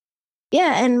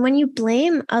Yeah. And when you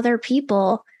blame other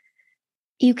people,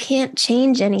 you can't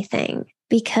change anything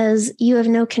because you have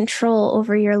no control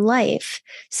over your life.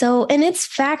 So, and it's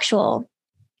factual.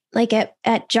 Like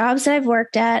at jobs that I've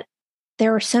worked at,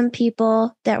 there were some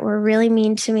people that were really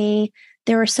mean to me.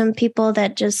 There were some people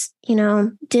that just,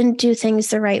 didn't do things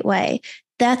the right way.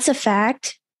 That's a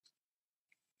fact.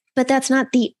 But that's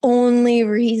not the only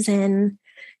reason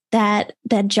that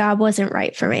that job wasn't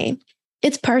right for me.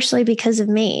 It's partially because of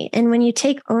me. And when you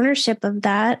take ownership of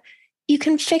that, you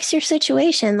can fix your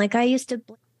situation. Like I used to.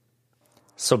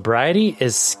 Sobriety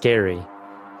is scary.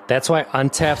 That's why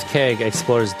Untapped Keg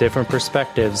explores different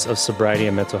perspectives of sobriety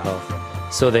and mental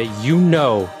health so that you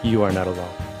know you are not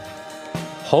alone.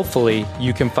 Hopefully,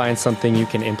 you can find something you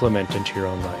can implement into your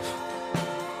own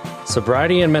life.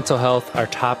 Sobriety and mental health are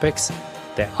topics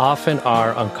that often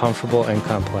are uncomfortable and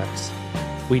complex.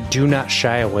 We do not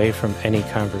shy away from any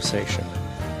conversation.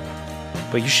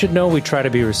 But you should know we try to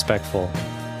be respectful,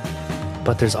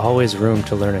 but there's always room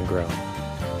to learn and grow.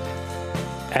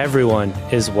 Everyone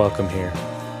is welcome here,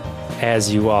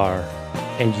 as you are,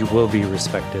 and you will be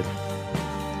respected.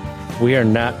 We are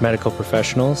not medical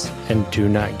professionals and do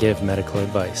not give medical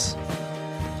advice.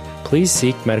 Please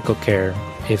seek medical care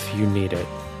if you need it.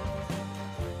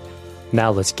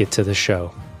 Now let's get to the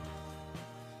show.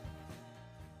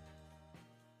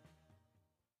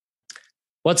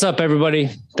 What's up, everybody?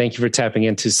 Thank you for tapping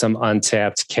into some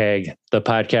Untapped Keg, the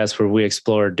podcast where we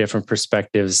explore different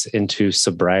perspectives into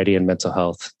sobriety and mental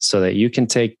health so that you can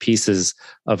take pieces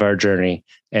of our journey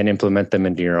and implement them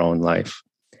into your own life.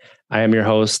 I am your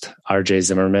host, RJ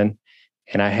Zimmerman,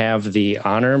 and I have the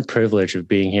honor and privilege of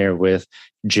being here with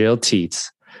Jill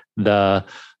Teets, the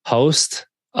host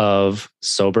of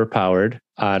Sober Powered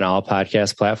on all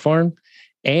podcast platforms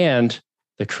and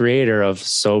the creator of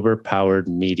Sober Powered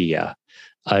Media,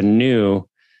 a new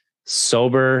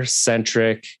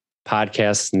sober-centric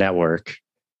podcast network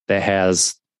that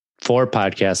has 4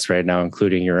 podcasts right now,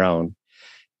 including your own.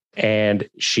 And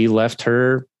she left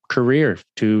her career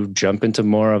to jump into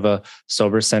more of a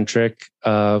sober-centric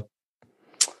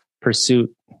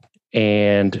pursuit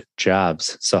and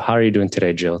jobs. So how are you doing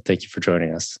today, Jill? Thank you for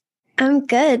joining us. I'm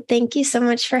good. Thank you so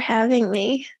much for having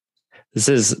me. This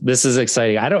is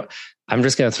exciting. I'm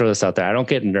just going to throw this out there. I don't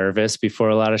get nervous before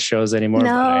a lot of shows anymore,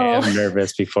 No. But I am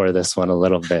nervous before this one a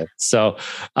little bit. So,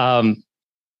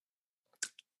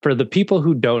 for the people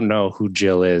who don't know who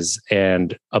Jill is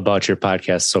and about your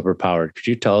podcast, Sober Powered, could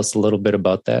you tell us a little bit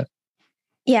about that?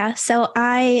 Yeah. So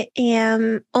I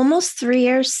am almost 3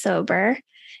 years sober,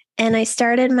 and I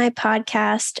started my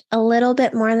podcast a little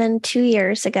bit more than 2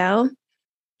 years ago.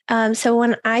 So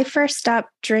when I first stopped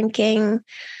drinking,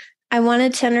 I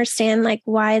wanted to understand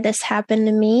why this happened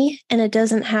to me and it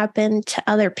doesn't happen to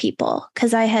other people.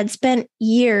 Because I had spent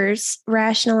years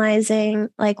rationalizing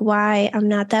why I'm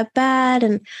not that bad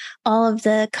and all of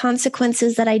the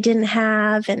consequences that I didn't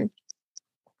have. And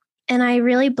I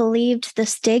really believed the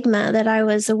stigma that I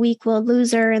was a weak-willed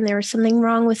loser and there was something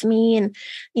wrong with me. And,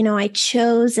 I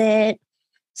chose it.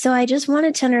 So I just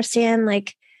wanted to understand,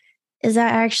 is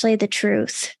that actually the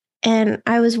truth? And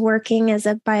I was working as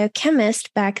a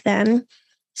biochemist back then.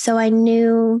 So I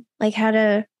knew how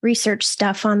to research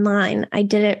stuff online. I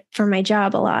did it for my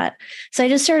job a lot. So I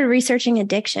just started researching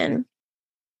addiction.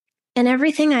 And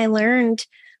everything I learned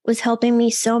was helping me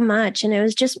so much. And it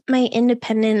was just my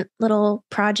independent little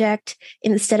project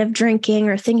instead of drinking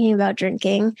or thinking about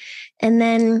drinking. And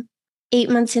then 8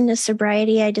 months into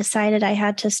sobriety, I decided I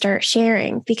had to start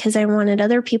sharing because I wanted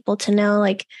other people to know,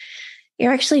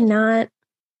 you're actually not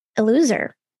a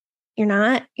loser. You're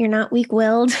not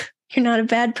weak-willed. You're not a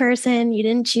bad person. You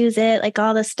didn't choose it,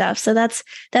 all this stuff. So that's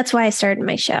why I started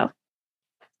my show.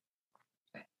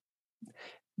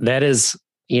 That is,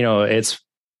 it's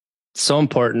so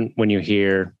important when you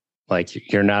hear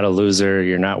you're not a loser,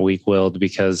 you're not weak-willed,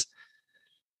 because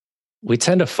we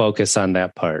tend to focus on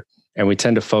that part and we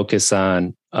tend to focus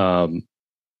on what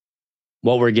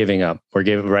we're giving up.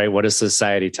 Right? What does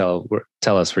society tell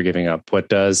us we're giving up? What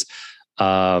does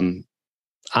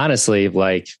honestly,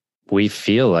 we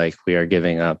feel like we are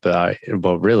giving up, but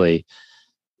really,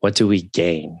 what do we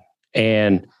gain?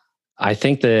 And I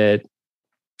think that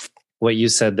what you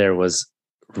said there was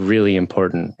really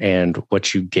important, and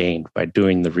what you gained by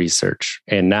doing the research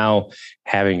and now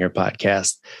having your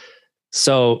podcast.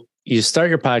 So you start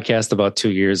your podcast about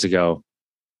 2 years ago.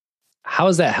 How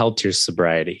has that helped your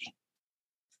sobriety?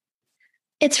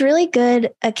 It's really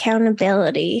good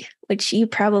accountability, which you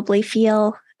probably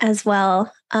feel as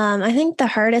well. I think the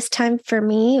hardest time for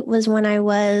me was when I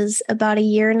was about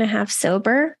 1.5 years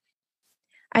sober.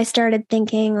 I started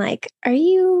thinking like, are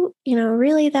you,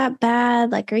 really that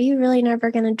bad? Like, are you really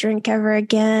never going to drink ever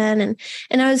again?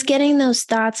 And I was getting those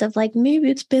thoughts of like, maybe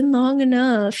it's been long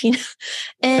enough,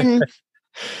 and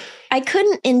I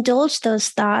couldn't indulge those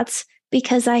thoughts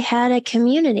because I had a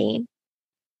community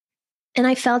and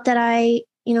I felt that I,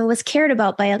 was cared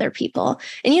about by other people.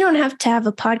 And you don't have to have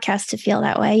a podcast to feel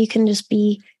that way. You can just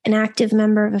be an active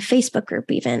member of a Facebook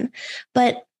group even.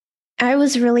 But I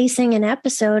was releasing an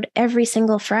episode every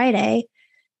single Friday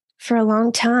for a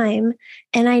long time.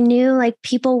 And I knew like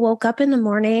people woke up in the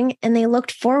morning and they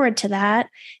looked forward to that.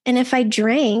 And if I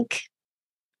drank,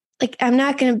 like I'm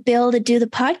not going to be able to do the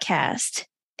podcast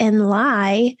and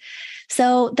lie.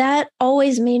 So that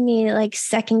always made me like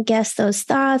second guess those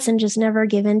thoughts and just never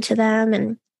give in to them.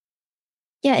 And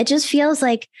yeah, it just feels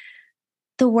like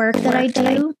the work that I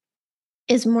do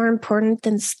is more important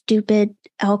than stupid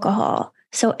alcohol.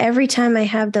 So every time I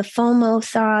have the FOMO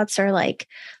thoughts or like,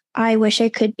 I wish I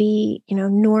could be,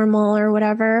 normal or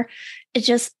whatever, it's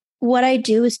just what I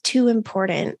do is too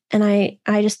important. And I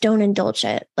just don't indulge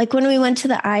it. Like when we went to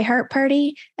the iHeart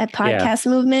party at Podcast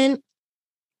Movement,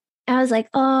 I was like,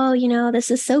 oh,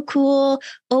 this is so cool.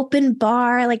 Open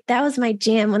bar. Like that was my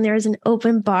jam when there was an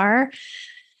open bar.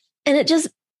 And I just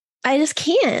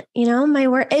can't, my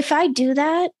work. If I do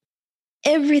that,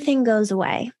 everything goes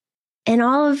away. And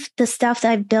all of the stuff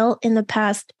that I've built in the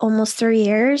past almost 3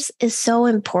 years is so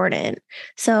important.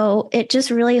 So it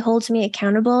just really holds me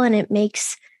accountable and it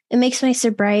makes my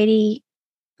sobriety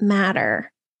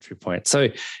matter. Your point. So,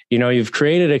 you've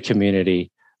created a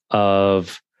community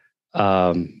of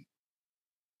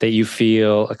that you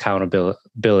feel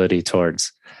accountability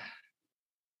towards.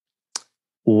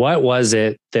 What was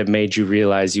it that made you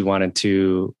realize you wanted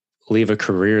to leave a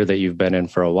career that you've been in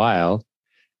for a while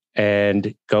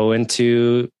and go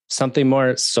into something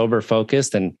more sober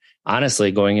focused and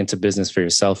honestly going into business for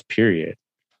yourself, period?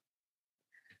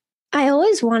 I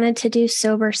always wanted to do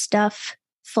sober stuff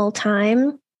full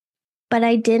time, but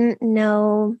I didn't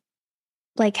know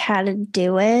like how to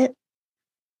do it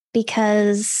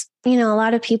because, a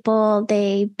lot of people,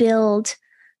 they build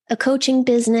a coaching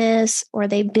business or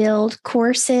they build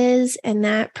courses and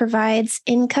that provides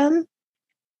income.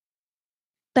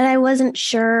 But I wasn't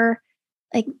sure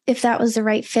like if that was the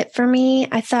right fit for me.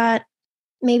 I thought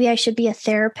maybe I should be a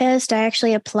therapist. I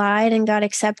actually applied and got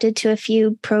accepted to a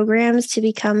few programs to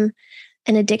become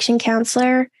an addiction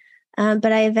counselor.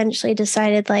 But I eventually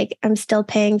decided like I'm still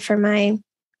paying for my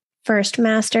first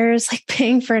master's, like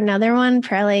paying for another one,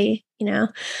 probably,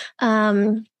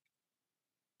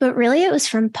 but really it was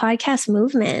from Podcast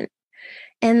Movement.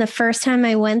 And the first time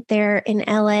I went there in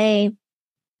LA,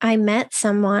 I met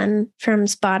someone from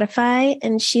Spotify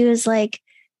and she was like,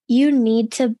 you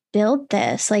need to build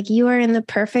this. Like you are in the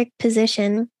perfect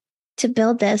position to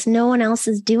build this. No one else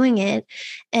is doing it.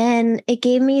 And it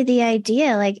gave me the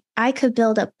idea, like I could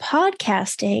build a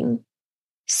podcasting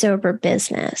sober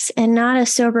business and not a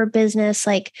sober business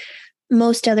like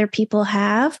most other people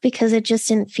have because it just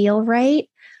didn't feel right.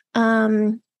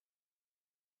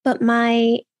 But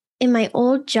in my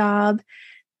old job,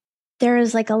 there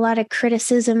was like a lot of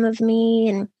criticism of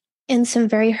me and some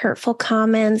very hurtful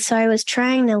comments. So I was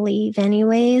trying to leave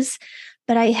anyways,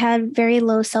 but I had very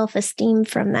low self-esteem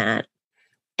from that.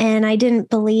 And I didn't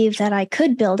believe that I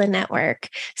could build a network.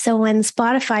 So when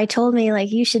Spotify told me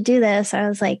like, you should do this, I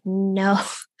was like, no,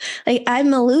 like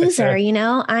I'm a loser,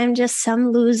 I'm just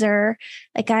some loser.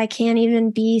 Like I can't even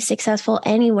be successful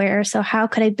anywhere. So how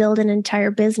could I build an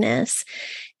entire business?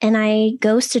 And I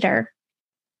ghosted her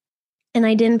and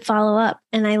I didn't follow up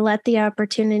and I let the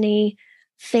opportunity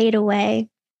fade away.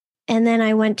 And then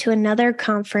I went to another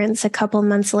conference a couple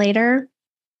months later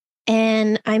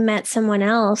and I met someone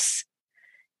else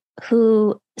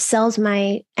who sells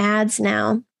my ads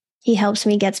now. He helps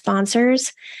me get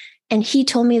sponsors. And he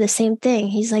told me the same thing.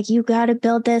 He's like, you got to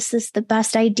build this. This is the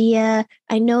best idea.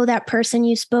 I know that person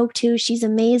you spoke to. She's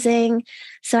amazing.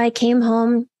 So I came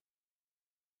home.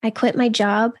 I quit my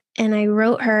job and I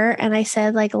wrote her and I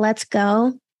said, like, let's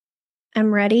go.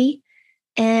 I'm ready.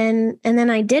 And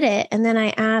then I did it. And then I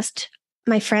asked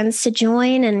my friends to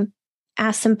join and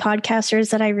asked some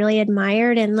podcasters that I really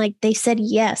admired. And like, they said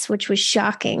yes, which was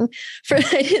shocking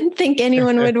I didn't think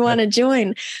anyone would want to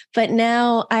join, but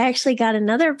now I actually got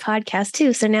another podcast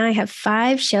too. So now I have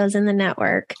 5 shows in the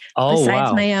network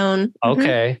besides my own.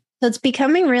 Okay. So it's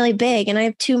becoming really big and I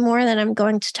have 2 more that I'm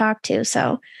going to talk to.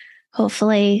 So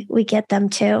hopefully we get them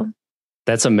too.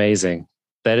 That's amazing.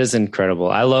 That is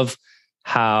incredible. I love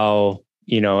how,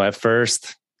 at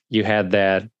first you had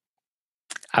that,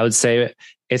 I would say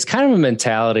it's kind of a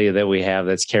mentality that we have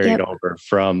that's carried over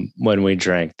from when we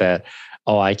drank that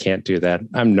oh, I can't do that.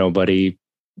 I'm nobody.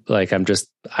 Like, I'm just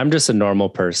a normal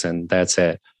person. That's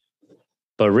it.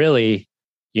 But really,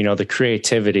 the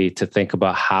creativity to think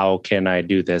about how can I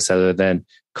do this other than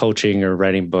coaching or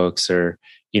writing books or,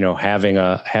 having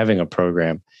a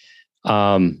program.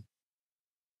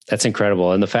 That's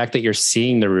incredible. And the fact that you're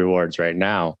seeing the rewards right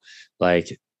now,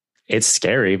 like, it's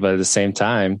scary, but at the same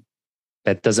time,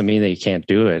 that doesn't mean that you can't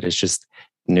do it. It's just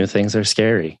new things are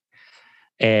scary.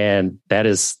 And that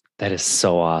is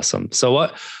so awesome. So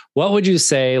what would you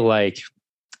say, like,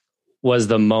 was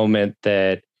the moment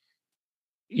that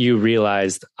you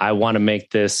realized I want to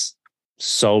make this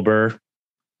sober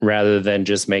rather than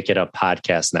just make it a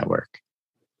podcast network?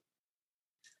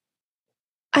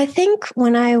 I think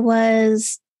when I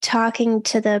was talking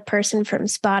to the person from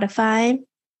Spotify,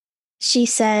 she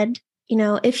said,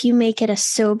 if you make it a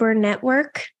sober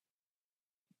network,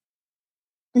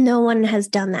 no one has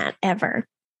done that ever.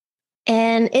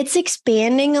 And it's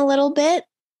expanding a little bit.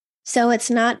 So it's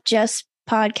not just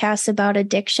podcasts about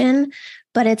addiction,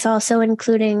 but it's also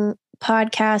including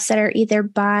podcasts that are either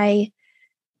by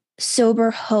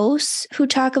sober hosts who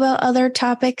talk about other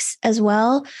topics as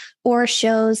well, or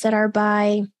shows that are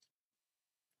by,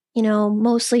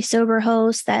 mostly sober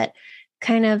hosts that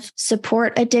kind of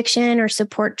support addiction or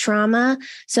support trauma.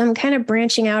 So I'm kind of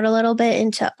branching out a little bit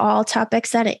into all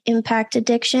topics that impact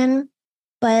addiction.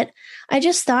 But I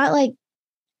just thought, like,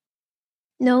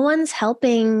 no one's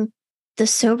helping the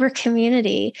sober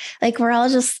community. Like, we're all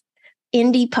just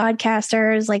indie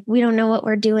podcasters. Like, we don't know what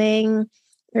we're doing.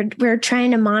 We're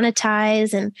trying to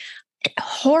monetize and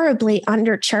horribly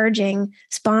undercharging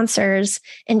sponsors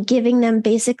and giving them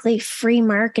basically free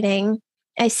marketing.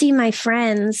 I see my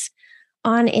friends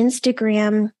on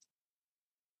Instagram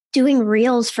doing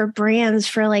reels for brands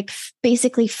for like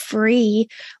basically free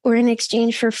or in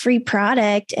exchange for free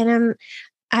product. And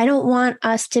I don't want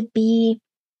us to be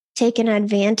taken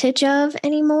advantage of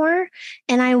anymore.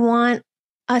 And I want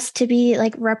us to be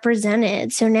like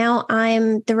represented. So now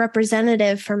I'm the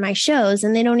representative for my shows,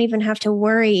 and they don't even have to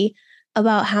worry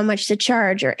about how much to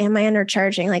charge or am I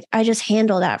undercharging. Like, I just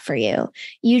handle that for you.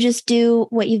 You just do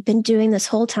what you've been doing this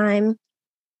whole time.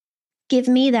 Give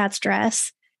me that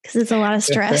stress, because it's a lot of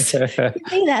stress.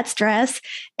 Give me that stress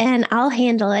and I'll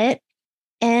handle it.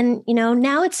 And,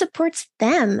 now it supports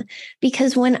them,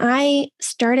 because when I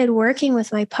started working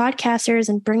with my podcasters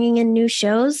and bringing in new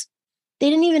shows, they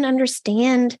didn't even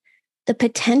understand the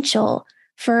potential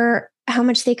for how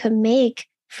much they could make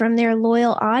from their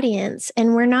loyal audience.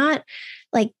 And we're not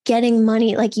like getting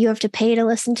money, like you have to pay to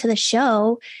listen to the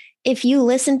show. If you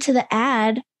listen to the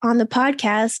ad on the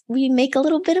podcast, we make a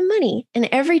little bit of money. And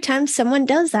every time someone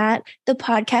does that, the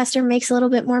podcaster makes a little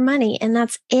bit more money, and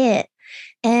that's it.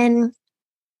 And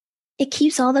it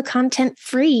keeps all the content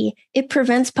free. It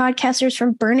prevents podcasters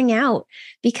from burning out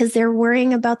because they're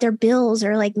worrying about their bills,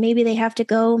 or like maybe they have to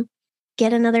go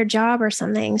get another job or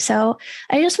something. So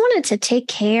I just wanted to take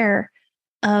care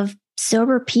of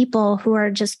sober people who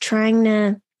are just trying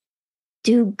to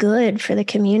do good for the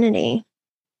community.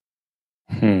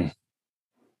 I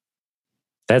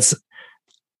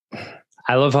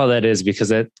love how that is, because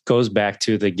that goes back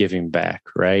to the giving back,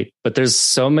 right? But there's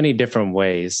so many different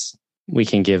ways we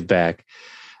can give back.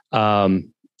 I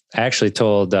actually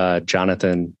told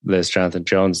Jonathan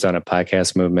Jones down at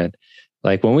Podcast Movement,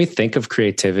 like, when we think of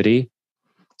creativity,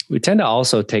 we tend to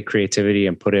also take creativity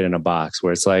and put it in a box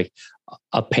where it's like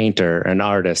a painter, an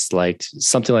artist, like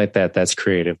something like that, that's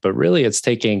creative. But really, it's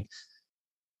taking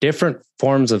different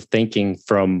forms of thinking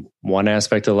from one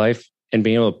aspect of life and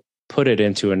being able to put it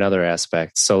into another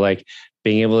aspect. So like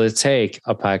being able to take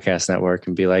a podcast network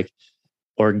and be like,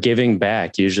 or giving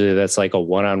back, usually that's like a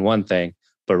one-on-one thing,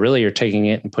 but really you're taking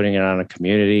it and putting it on a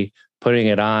community, putting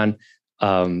it on,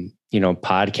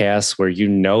 podcasts where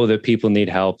that people need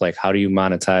help. Like, how do you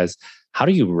monetize? How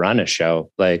do you run a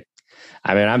show? Like,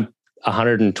 I mean, I'm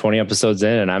 120 episodes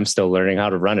in and I'm still learning how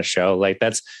to run a show. Like,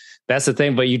 that's the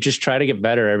thing, but you just try to get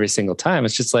better every single time.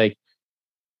 It's just like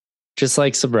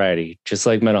sobriety, just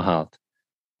like mental health.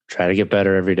 Try to get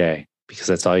better every day, because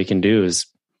that's all you can do is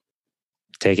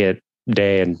take it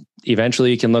day, and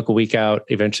eventually you can look a week out.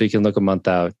 Eventually you can look a month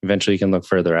out. Eventually you can look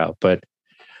further out. But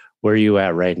where are you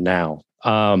at right now?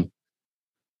 The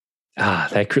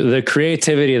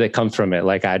creativity that comes from it.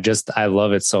 Like, I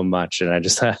love it so much. And I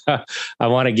just, I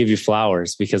want to give you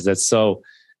flowers, because that's so,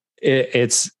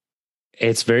 it's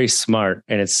very smart.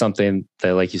 And it's something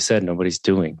that, like you said, nobody's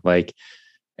doing. Like,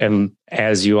 and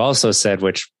as you also said,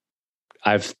 which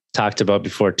I've talked about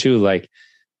before too, like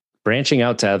branching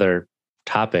out to other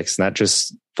topics, not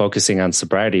just focusing on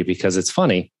sobriety, because it's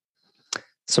funny.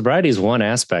 sobriety is one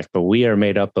aspect, but we are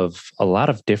made up of a lot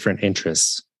of different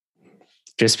interests.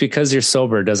 Just because you're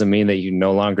sober doesn't mean that you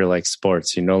no longer like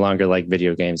sports, you no longer like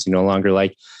video games, you no longer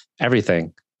like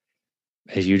everything.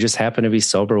 You just happen to be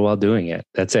sober while doing it.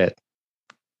 That's it.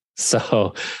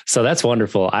 So that's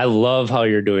wonderful. I love how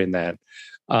you're doing that.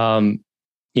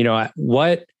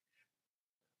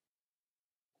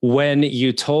 When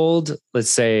you told, let's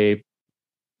say,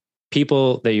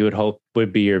 people that you would hope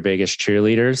would be your biggest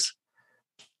cheerleaders,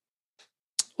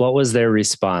 what was their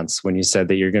response when you said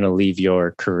that you're going to leave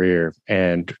your career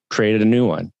and create a new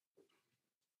one?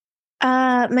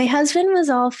 My husband was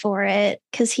all for it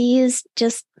because he is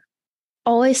just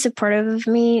always supportive of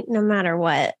me no matter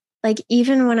what. Like,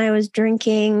 even when I was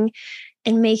drinking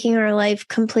and making our life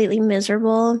completely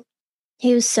miserable,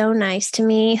 he was so nice to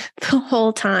me the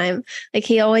whole time. Like,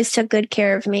 he always took good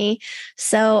care of me.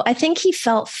 So I think he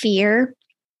felt fear.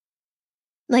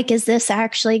 Like, is this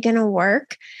actually going to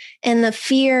work? And the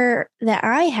fear that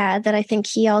I had, that I think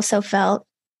he also felt,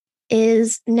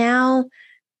 is now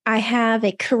I have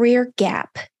a career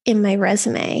gap in my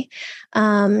resume.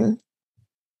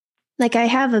 Like, I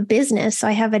have a business, so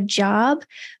I have a job,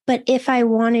 but if I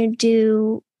want to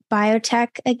do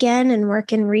biotech again and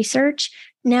work in research,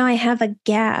 now I have a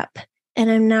gap and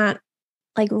I'm not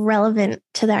like relevant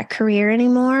to that career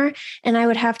anymore. And I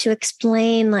would have to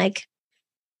explain like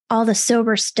all the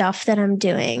sober stuff that I'm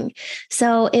doing.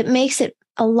 So it makes it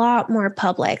a lot more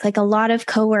public. Like, a lot of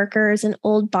coworkers and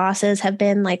old bosses have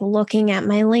been like looking at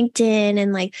my LinkedIn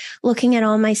and like looking at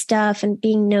all my stuff and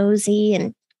being nosy.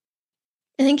 And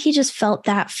I think he just felt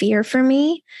that fear for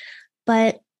me.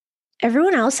 But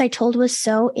everyone else I told was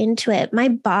so into it. My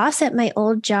boss at my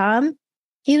old job,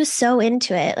 he was so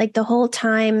into it. Like, the whole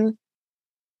time,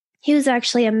 he was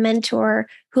actually a mentor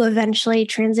who eventually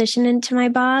transitioned into my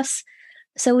boss.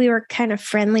 So we were kind of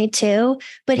friendly too,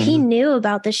 but he knew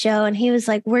about the show and he was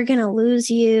like, we're going to lose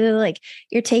you. Like,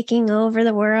 you're taking over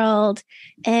the world.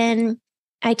 And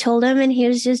I told him, and he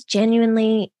was just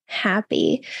genuinely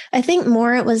happy. I think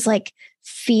more it was like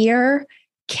fear.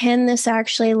 Can this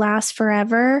actually last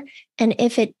forever? And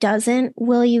if it doesn't,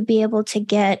 will you be able to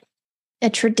get a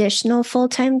traditional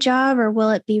full-time job, or will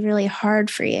it be really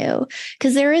hard for you?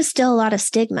 Because there is still a lot of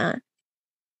stigma.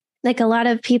 Like, a lot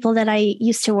of people that I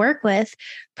used to work with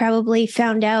probably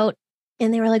found out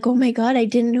and they were like, oh my God, I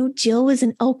didn't know Jill was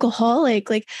an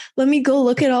alcoholic. Like, let me go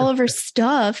look at all of her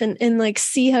stuff and like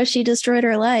see how she destroyed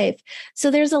her life. So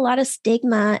there's a lot of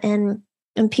stigma and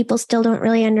people still don't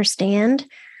really understand.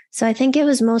 So I think it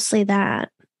was mostly that.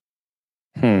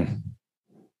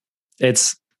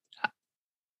 It's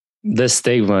the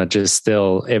stigma just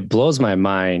still, it blows my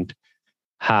mind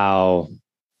how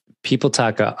people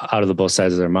talk out of the both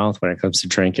sides of their mouth when it comes to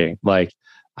drinking. Like,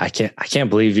 I can't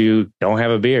believe you don't have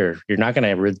a beer. You're not going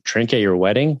to drink at your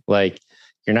wedding. Like,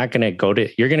 you're going to go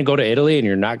to Italy and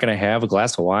you're not going to have a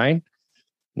glass of wine.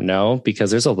 No, because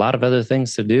there's a lot of other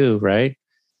things to do. Right.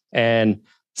 And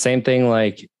same thing,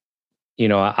 like,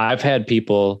 I've had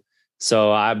people,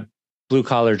 so I'm blue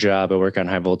collar job. I work on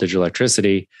high voltage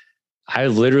electricity. I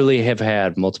literally have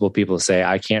had multiple people say,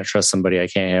 I can't trust somebody I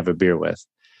can't have a beer with.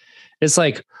 It's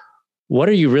like, what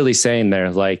are you really saying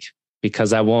there? Like,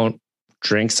 because I won't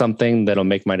drink something that'll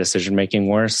make my decision-making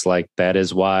worse. Like, that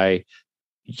is why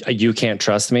you can't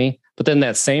trust me. But then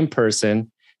that same person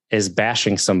is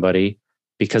bashing somebody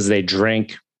because they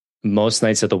drink most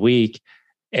nights of the week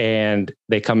and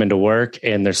they come into work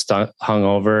and they're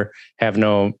hungover, have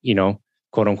no,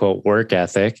 quote unquote work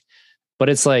ethic. But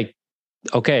it's like,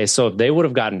 okay, so if they would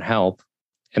have gotten help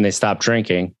and they stopped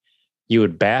drinking, you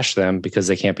would bash them because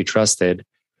they can't be trusted.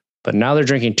 But now they're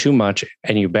drinking too much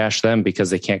and you bash them because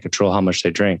they can't control how much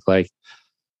they drink. Like,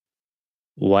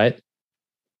 what?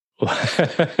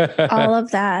 All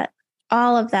of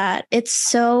that. It's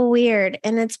so weird.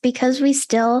 And it's because we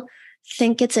still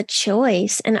think it's a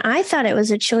choice. And I thought it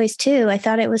was a choice too. I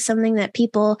thought it was something that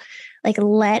people like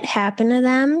let happen to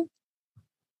them.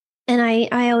 And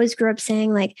I always grew up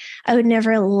saying, like, I would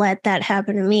never let that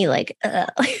happen to me. Like,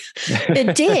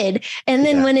 it did. And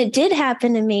then when it did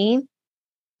happen to me,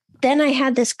 then I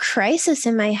had this crisis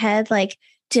in my head. Like,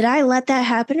 did I let that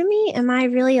happen to me? Am I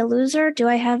really a loser? Do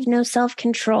I have no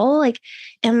self-control? Like,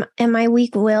 am I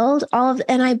weak-willed?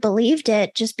 And I believed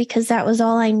it just because that was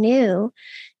all I knew.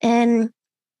 And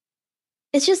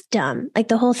it's just dumb. Like,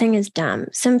 the whole thing is dumb.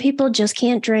 Some people just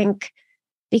can't drink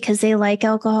because they like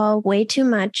alcohol way too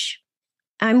much.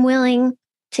 I'm willing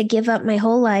to give up my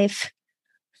whole life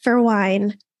for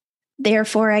wine.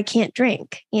 Therefore, I can't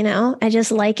drink. I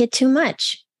just like it too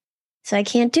much. So I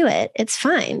can't do it. It's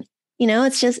fine.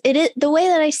 It's just, the way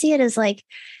that I see it is like,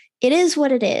 it is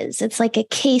what it is. It's like a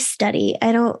case study.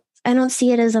 I don't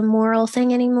see it as a moral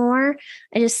thing anymore.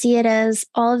 I just see it as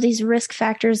all of these risk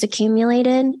factors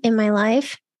accumulated in my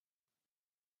life.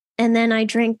 And then I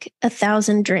drink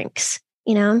 1,000 drinks,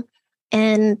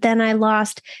 and then I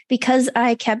lost, because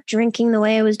I kept drinking the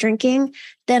way I was drinking,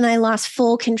 then I lost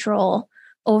full control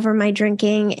over my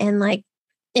drinking, and like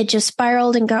it just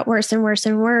spiraled and got worse and worse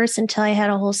and worse until I had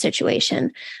a whole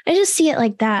situation. I just see it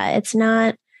like that. It's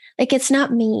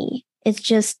not me. It's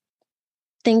just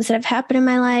things that have happened in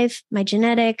my life, my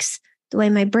genetics, the way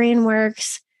my brain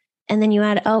works. And then you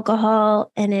add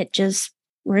alcohol and it just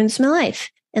ruins my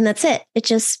life. And that's it. It's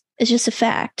just a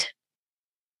fact.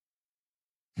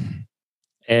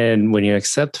 And when you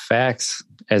accept facts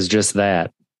as just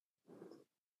that,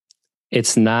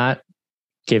 it's not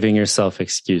giving yourself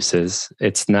excuses.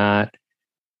 It's not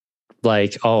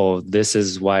like, oh, this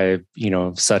is why,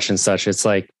 such and such. It's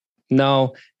like,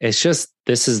 no, it's just,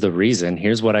 this is the reason.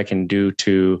 Here's what I can do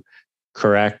to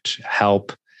correct,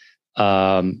 help,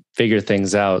 figure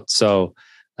things out. So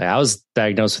I was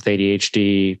diagnosed with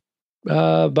ADHD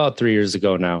about 3 years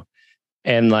ago now.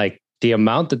 And like the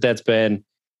amount that's been,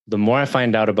 the more I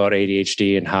find out about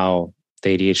ADHD and how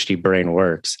the ADHD brain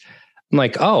works, I'm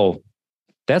like, oh,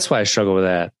 that's why I struggle with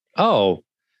that. Oh,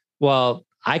 well,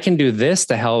 I can do this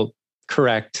to help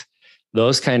correct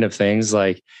those kind of things.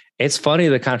 Like, it's funny,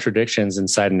 the contradictions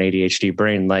inside an ADHD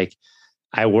brain. Like,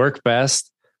 I work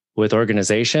best with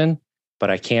organization, but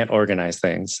I can't organize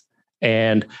things.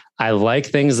 And I like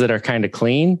things that are kind of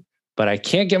clean, but I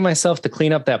can't get myself to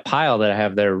clean up that pile that I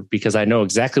have there because I know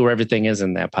exactly where everything is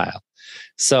in that pile.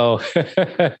 So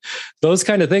those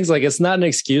kind of things, like, it's not an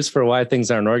excuse for why things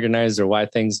aren't organized or why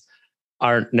things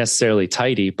aren't necessarily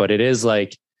tidy, but it is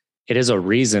a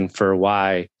reason for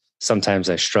why sometimes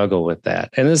I struggle with that.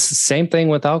 And it's the same thing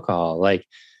with alcohol, like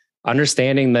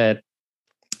understanding that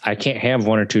I can't have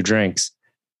 1 or 2 drinks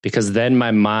because then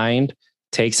my mind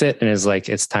takes it and is like,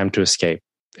 it's time to escape.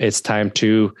 It's time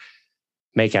to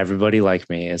make everybody like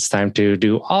me. It's time to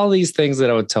do all these things that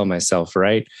I would tell myself,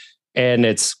 right? And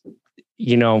it's,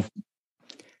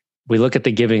 we look at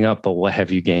the giving up, but what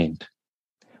have you gained?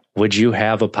 Would you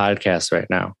have a podcast right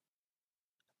now?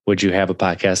 Would you have a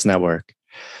podcast network?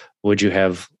 Would you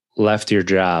have left your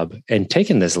job and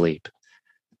taken this leap?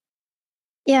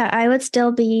 Yeah, I would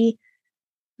still be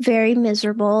very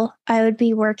miserable. I would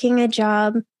be working a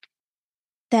job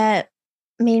that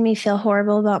made me feel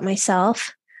horrible about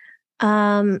myself.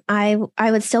 I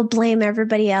would still blame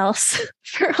everybody else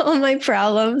for all my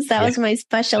problems. That was my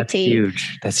specialty.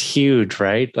 That's huge,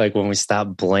 right? Like when we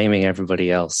stop blaming everybody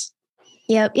else.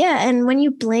 Yep. Yeah. And when you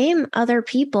blame other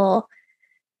people,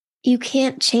 you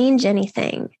can't change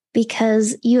anything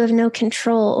because you have no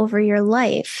control over your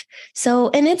life. So,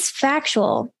 and it's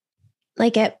factual.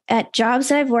 Like at jobs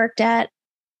that I've worked at,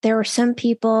 there were some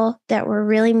people that were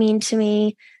really mean to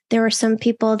me. There were some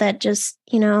people that just,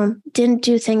 didn't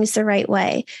do things the right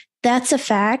way. That's a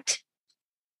fact.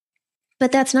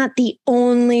 But that's not the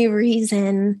only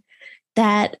reason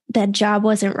that that job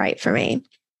wasn't right for me.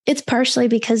 It's partially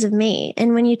because of me.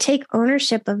 And when you take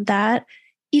ownership of that,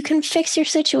 you can fix your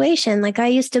situation. Like I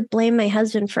used to blame my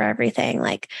husband for everything.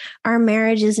 Like our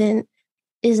marriage isn't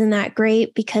that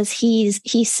great because he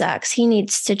sucks. He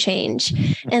needs to change.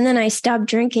 And then I stopped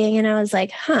drinking and I was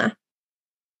like,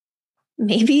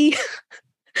 maybe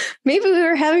we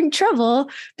were having trouble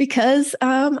because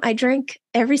I drank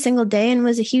every single day and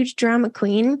was a huge drama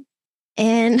queen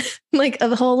and like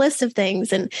a whole list of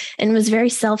things and was very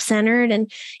self-centered. And,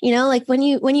 like when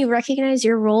you recognize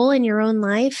your role in your own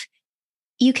life,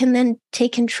 you can then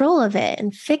take control of it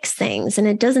and fix things. And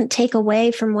it doesn't take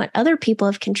away from what other people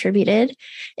have contributed.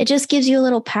 It just gives you a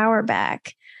little power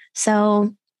back.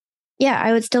 So yeah,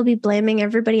 I would still be blaming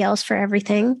everybody else for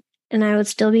everything. And I would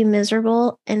still be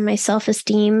miserable. And my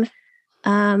self-esteem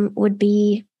would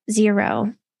be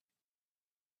 0.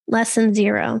 Less than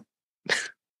 0.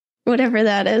 Whatever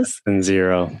that is. Less than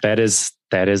 0. That is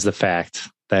the fact.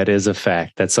 That is a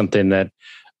fact. That's something that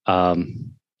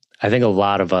I think a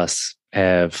lot of us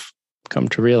have come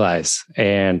to realize.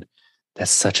 And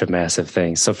that's such a massive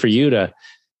thing. So for you to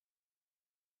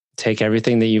take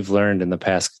everything that you've learned in the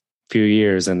past few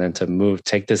years and then to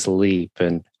take this leap,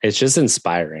 and it's just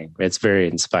inspiring. It's very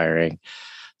inspiring.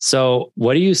 So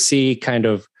what do you see kind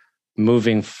of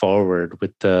moving forward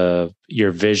with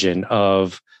your vision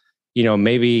of,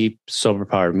 maybe Sober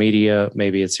Power Media,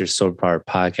 maybe it's your Sober Power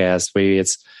podcast, maybe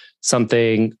it's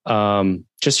something,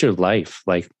 just your life.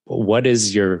 Like what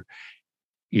is your,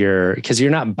 because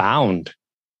you're not bound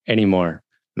anymore.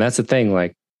 And that's the thing.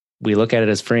 Like we look at it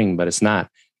as freeing, but it's not.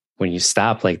 When you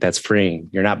stop, like that's freeing.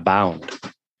 You're not bound.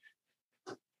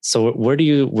 So where do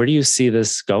you see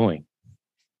this going?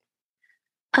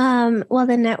 Well,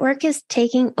 the network is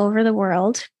taking over the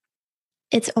world.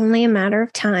 It's only a matter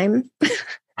of time.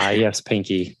 Yes,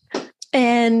 Pinky.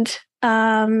 And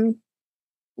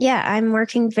yeah, I'm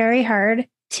working very hard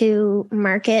to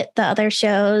market the other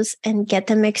shows and get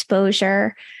them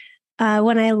exposure.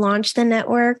 When I launched the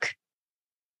network,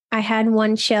 I had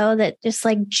one show that just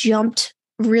like jumped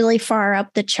really far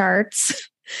up the charts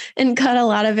and got a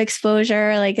lot of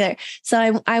exposure.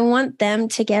 So I want them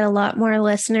to get a lot more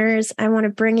listeners. I want to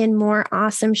bring in more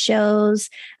awesome shows.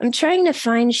 I'm trying to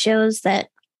find shows that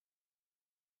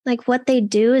like what they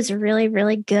do is really,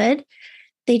 really good.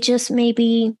 They just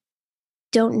maybe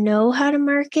don't know how to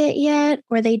market yet,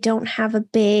 or they don't have a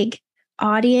big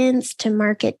audience to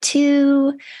market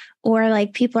to, or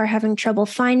like people are having trouble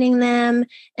finding them.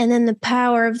 And then the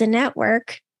power of the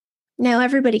network, now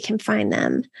everybody can find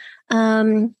them.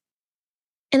 And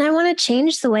I want to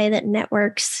change the way that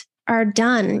networks are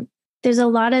done. There's a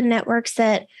lot of networks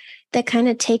that kind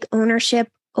of take ownership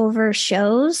over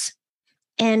shows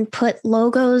and put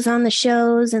logos on the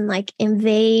shows and like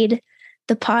invade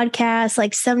the podcast.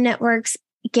 Like some networks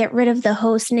get rid of the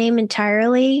host name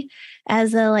entirely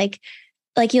as a like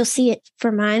you'll see it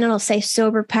for mine. It'll say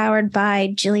sober powered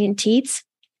by Jillian Teets.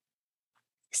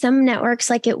 Some networks,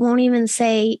 like it won't even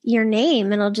say your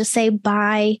name. It'll just say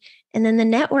by and then the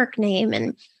network name.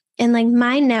 And like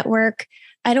my network,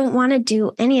 I don't want to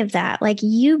do any of that. Like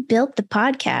you built the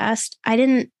podcast. I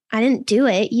didn't do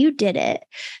it. You did it.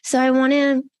 So I want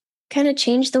to kind of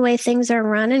change the way things are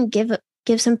run and give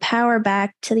some power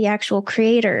back to the actual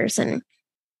creators. And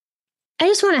I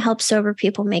just want to help sober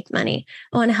people make money.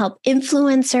 I want to help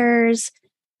influencers.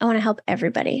 I want to help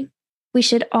everybody. We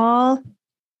should all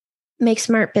make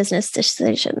smart business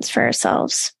decisions for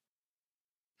ourselves.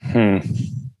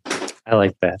 I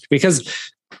like that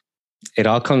because it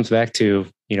all comes back to,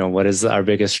 what is our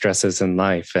biggest stresses in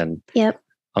life? And yep.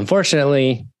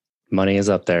 Unfortunately, money is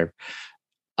up there.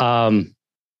 When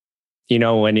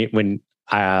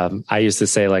I used to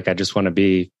say, like, I just want to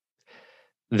be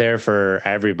there for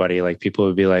everybody. Like people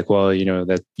would be like, well,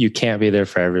 that you can't be there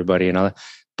for everybody and all that.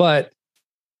 But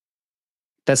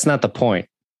that's not the point.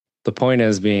 The point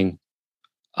is being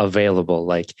available,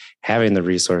 like having the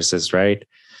resources, right?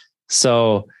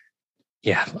 So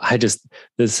yeah,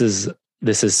 this is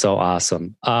so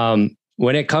awesome.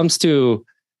 When it comes to,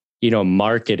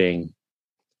 marketing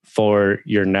for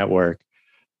your network,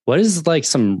 what is like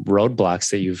some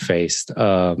roadblocks that you've faced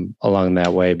along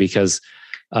that way? Because,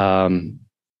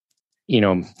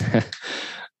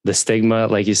 the stigma,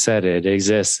 like you said, it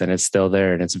exists and it's still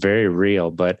there and it's very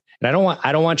real. But I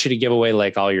don't want you to give away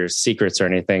like all your secrets or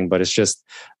anything, but it's just,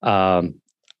 I'm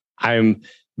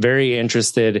very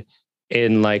interested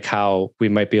in like how we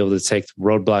might be able to take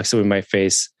roadblocks that we might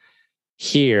face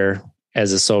here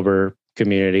as a sober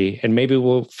community, and maybe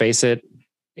we'll face it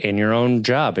in your own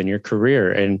job, in your career,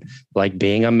 and like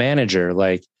being a manager.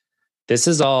 Like this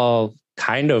is all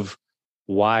kind of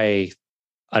why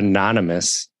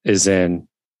Anonymous is in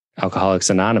Alcoholics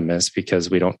Anonymous, because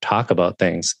we don't talk about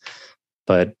things.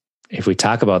 But if we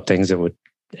talk about things, it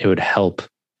would help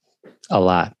a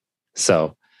lot.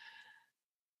 So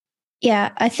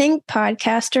yeah, I think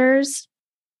podcasters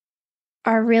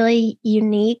are really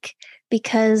unique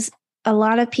because a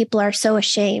lot of people are so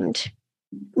ashamed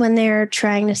when they're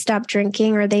trying to stop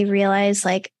drinking, or they realize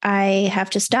like, I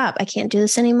have to stop. I can't do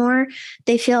this anymore.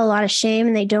 They feel a lot of shame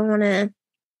and they don't want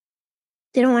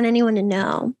anyone to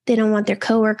know. They don't want their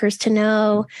coworkers to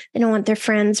know. They don't want their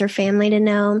friends or family to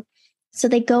know. So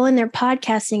they go in their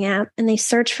podcasting app and they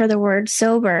search for the word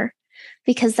sober,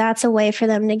 because that's a way for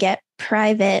them to get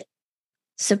private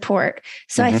support.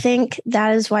 So I think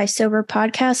that is why sober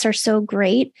podcasts are so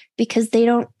great, because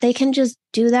they can just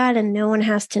do that and no one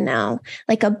has to know.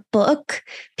 Like a book,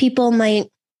 people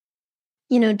might,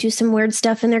 do some weird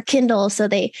stuff in their Kindle. So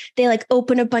they like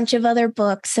open a bunch of other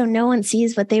books so no one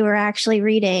sees what they were actually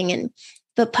reading.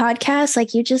 But podcasts,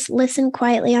 like you just listen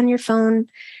quietly on your phone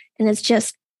and it's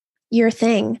just your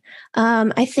thing.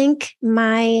 I think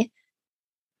my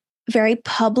very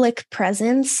public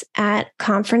presence at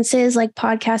conferences like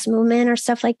Podcast Movement or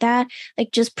stuff like that,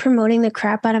 like just promoting the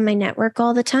crap out of my network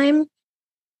all the time.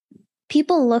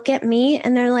 People look at me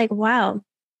and they're like, wow,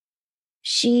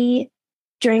 she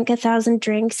drank 1,000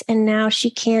 drinks and now she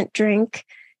can't drink.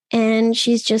 And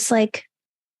she's just like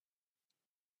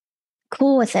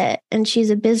cool with it. And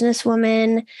she's a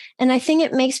businesswoman. And I think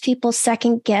it makes people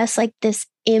second guess like this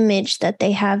image that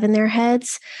they have in their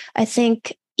heads. I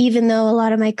think even though a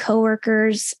lot of my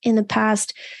coworkers in the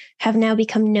past have now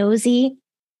become nosy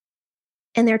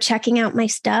and they're checking out my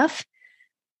stuff,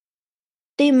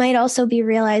 they might also be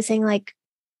realizing like,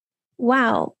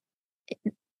 wow,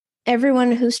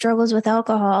 everyone who struggles with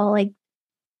alcohol, like,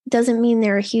 doesn't mean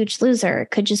they're a huge loser.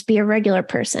 It could just be a regular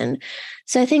person.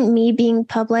 So I think me being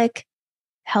public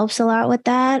helps a lot with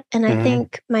that. And I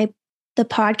think the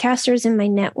podcasters in my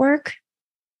network,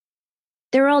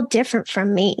 they're all different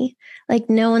from me. Like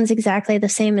no one's exactly the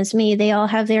same as me. They all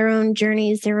have their own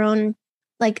journeys, their own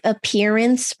like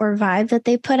appearance or vibe that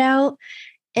they put out,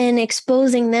 and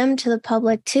exposing them to the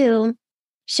public too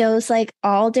shows like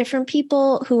all different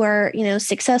people who are,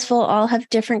 successful, all have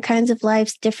different kinds of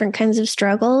lives, different kinds of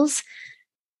struggles.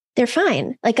 They're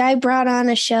fine. Like I brought on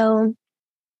a show.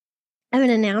 I haven't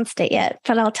announced it yet,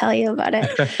 but I'll tell you about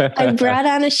it. I brought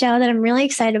on a show that I'm really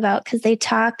excited about because they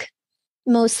talk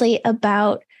mostly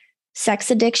about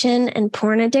sex addiction and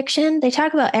porn addiction. They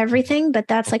talk about everything, but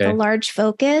that's like a large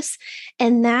focus.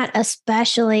 And that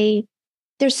especially,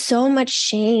 there's so much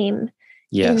shame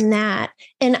in that.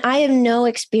 And I have no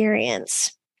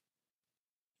experience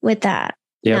with that.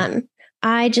 None.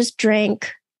 I just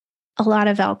drank a lot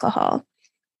of alcohol.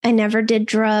 I never did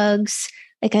drugs.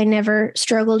 Like I never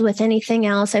struggled with anything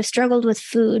else. I've struggled with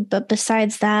food, but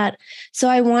besides that, so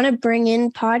I want to bring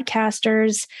in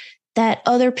podcasters that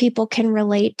other people can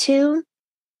relate to.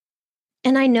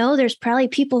 And I know there's probably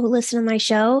people who listen to my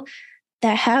show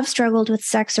that have struggled with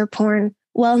sex or porn.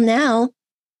 Well, now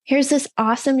here's this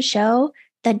awesome show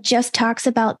that just talks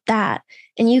about that.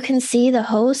 And you can see the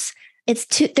hosts,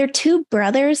 they're two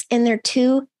brothers and they're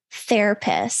two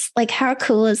therapists. Like how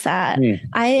cool is that?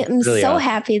 I am really so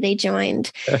happy they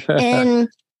joined. And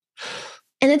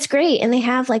it's great. And they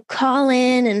have like call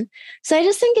in. And so I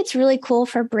just think it's really cool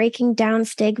for breaking down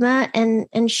stigma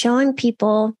and showing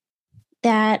people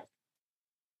that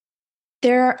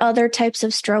there are other types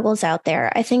of struggles out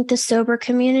there. I think the sober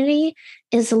community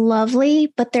is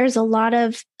lovely, but there's a lot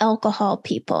of alcohol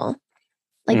people.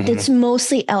 Like it's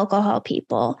mostly alcohol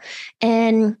people.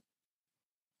 And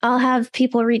I'll have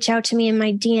people reach out to me in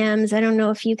my DMs. I don't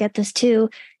know if you get this too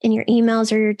in your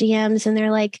emails or your DMs. And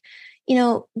they're like,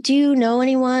 do you know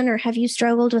anyone or have you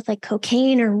struggled with like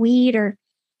cocaine or weed, or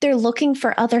they're looking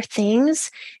for other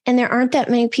things. And there aren't that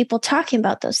many people talking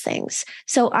about those things.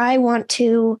 So I want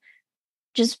to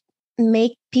just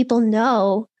make people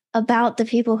know about the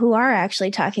people who are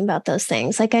actually talking about those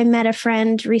things. Like I met a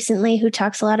friend recently who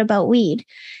talks a lot about weed.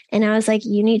 And I was like,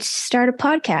 you need to start a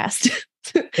podcast.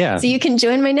 So you can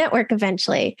join my network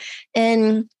eventually.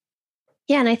 And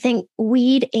and I think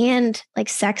weed and like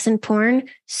sex and porn,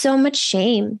 so much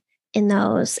shame in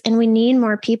those. And we need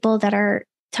more people that are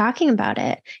talking about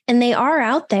it. And they are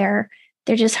out there.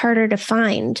 They're just harder to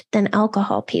find than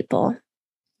alcohol people.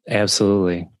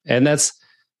 Absolutely. And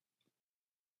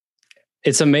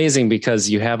it's amazing because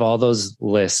you have all those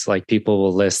lists, like people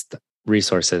will list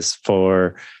resources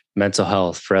for mental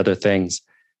health, for other things.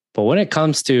 But when it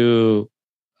comes to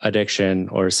addiction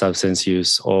or substance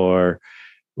use or,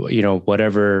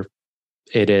 whatever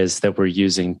it is that we're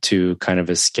using to kind of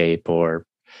escape or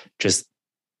just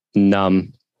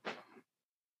numb,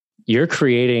 you're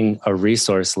creating a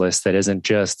resource list that isn't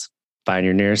just find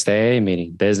your nearest AA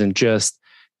meeting. That isn't just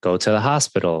go to the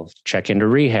hospital, check into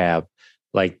rehab.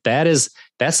 Like that's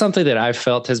something that I've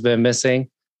felt has been missing.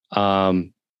 But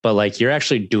like you're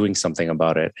actually doing something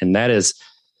about it. And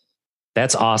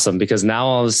that's awesome because now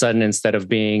all of a sudden, instead of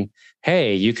being,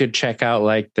 hey, you could check out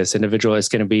like this individual, it's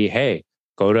going to be, hey,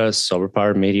 go to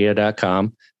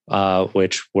soberpowermedia.com,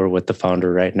 which we're with the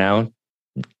founder right now,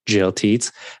 Jill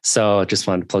Teets. So I just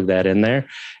wanted to plug that in there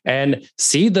and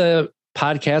see the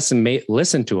podcasts and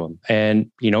listen to them and,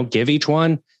 give each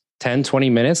one 10, 20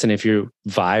 minutes. And if you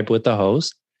vibe with the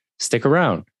host, stick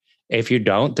around. If you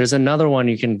don't, there's another one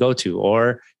you can go to,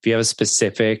 or if you have a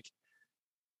specific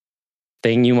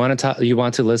thing you want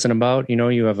to listen about,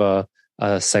 you have a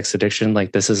sex addiction,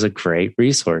 like this is a great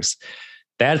resource.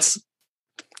 That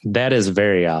is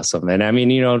very awesome. And I mean,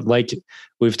 like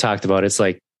we've talked about, it's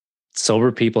like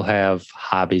sober people have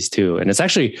hobbies too. And it's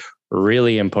actually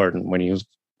really important when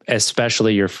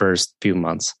especially your first few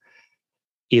months,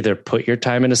 either put your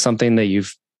time into something that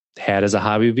you've had as a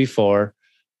hobby before,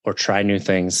 or try new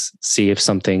things, see if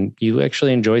you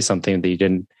actually enjoy something that you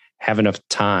didn't have enough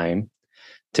time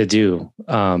to do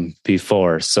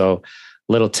before. So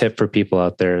little tip for people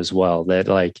out there as well that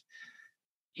like,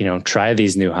 try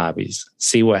these new hobbies,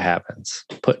 see what happens,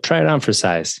 try it on for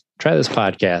size, try this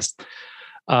podcast.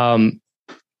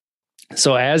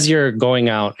 So as you're going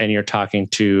out and you're talking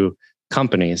to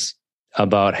companies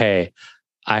about, hey,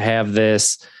 I have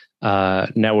this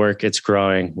network, it's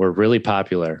growing, we're really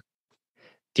popular.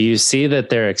 Do you see that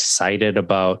they're excited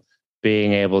about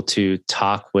being able to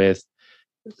talk with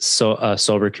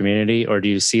sober community, or do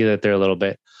you see that they're a little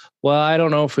bit, well, I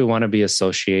don't know if we want to be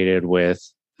associated with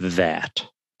that,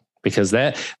 because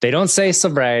that they don't say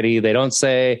sobriety, they don't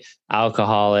say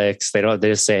alcoholics, they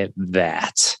just say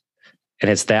that, and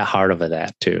it's that hard of a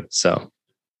that too. So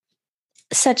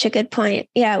such a good point.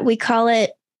 Yeah, we call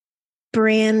it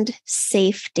brand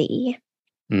safety.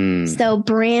 So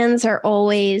brands are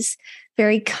always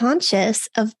very conscious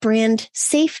of brand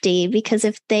safety, because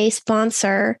if they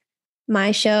sponsor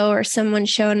my show or someone's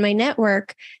show in my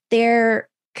network, they're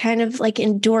kind of like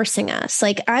endorsing us.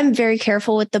 Like, I'm very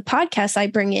careful with the podcasts I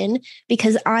bring in,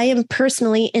 because I am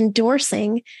personally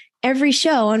endorsing every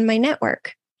show on my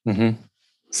network. Mm-hmm.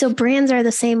 So brands are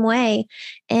the same way.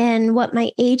 And what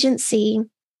my agency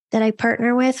that I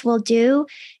partner with will do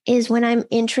is, when I'm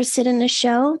interested in a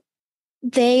show,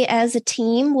 they as a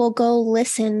team will go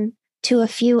listen to a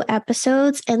few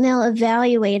episodes and they'll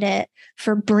evaluate it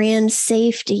for brand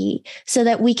safety, so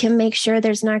that we can make sure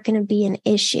there's not going to be an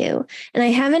issue. And I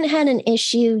haven't had an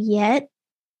issue yet.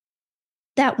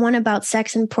 That one about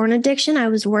sex and porn addiction, I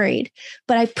was worried,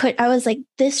 but I was like,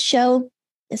 this show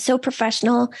is so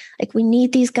professional. Like, we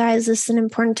need these guys. This is an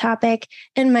important topic.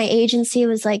 And my agency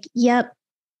was like, yep,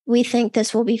 we think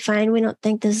this will be fine. We don't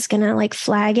think this is going to like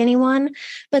flag anyone.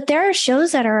 But there are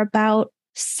shows that are about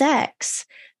sex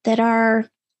that are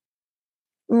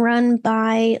run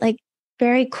by like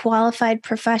very qualified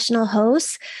professional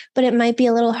hosts, but it might be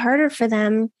a little harder for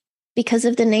them because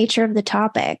of the nature of the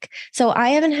topic. So I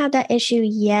haven't had that issue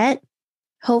yet.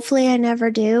 Hopefully I never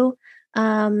do.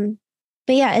 But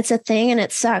yeah, it's a thing and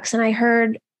it sucks. And I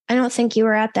don't think you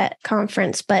were at that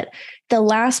conference, but the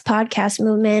last podcast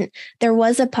movement, there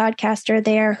was a podcaster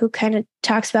there who kind of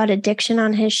talks about addiction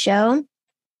on his show.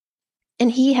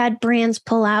 And he had brands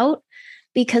pull out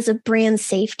because of brand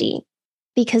safety,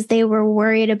 because they were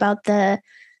worried about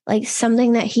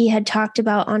something that he had talked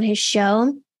about on his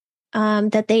show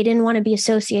that they didn't want to be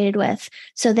associated with.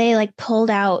 So they like pulled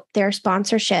out their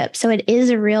sponsorship. So it is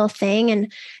a real thing.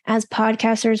 And as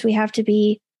podcasters, we have to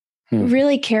be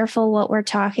really careful what we're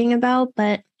talking about.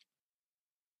 But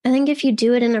I think if you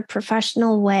do it in a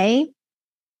professional way,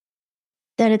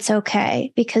 that it's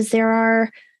okay, because there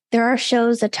are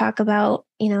shows that talk about,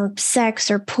 sex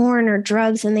or porn or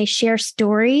drugs, and they share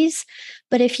stories.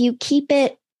 But if you keep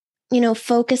it,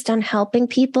 focused on helping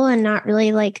people and not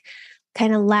really like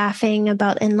kind of laughing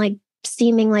about and like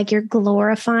seeming like you're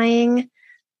glorifying,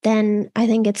 then I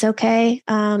think it's okay.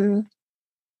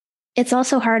 It's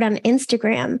also hard on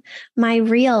Instagram. My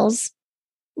reels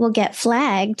will get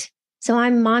flagged. So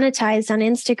I'm monetized on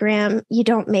Instagram. You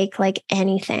don't make like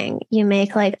anything. You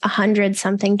make like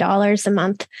 $100-something a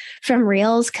month from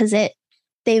reels, because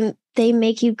they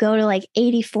make you go to like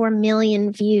 84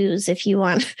 million views if you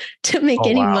want to make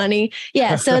any money.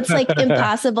 Yeah. So it's like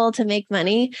impossible to make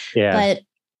money. Yeah. But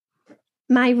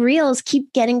my reels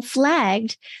keep getting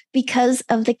flagged because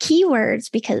of the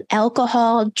keywords, because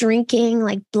alcohol, drinking,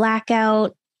 like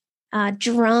blackout,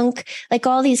 drunk, like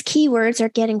all these keywords are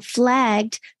getting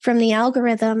flagged from the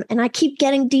algorithm, and I keep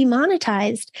getting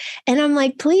demonetized. And I'm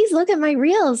like, please look at my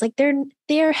reels. Like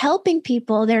they're helping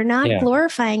people. They're not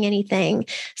glorifying anything.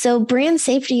 So brand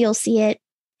safety, you'll see it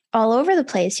all over the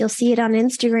place. You'll see it on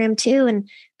Instagram too. And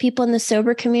people in the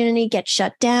sober community get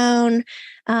shut down.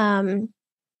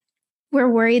 We're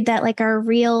worried that like our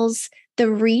reels, the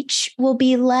reach will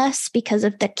be less because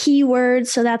of the keywords.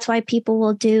 So that's why people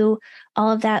will do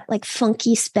all of that like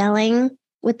funky spelling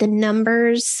with the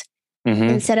numbers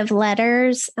instead of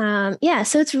letters. So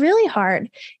it's really hard.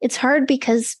 It's hard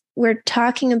because we're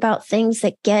talking about things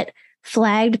that get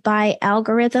flagged by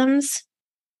algorithms,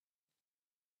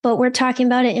 but we're talking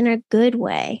about it in a good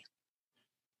way.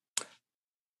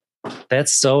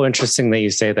 That's so interesting that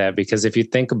you say that, because if you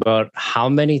think about how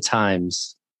many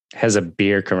times has a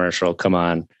beer commercial come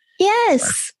on?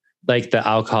 Yes. Like the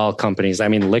alcohol companies. I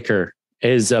mean, liquor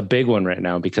is a big one right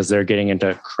now because they're getting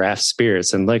into craft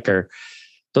spirits and liquor.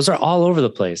 Those are all over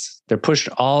the place. They're pushed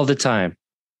all the time.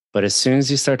 But as soon as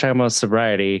you start talking about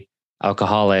sobriety,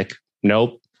 alcoholic,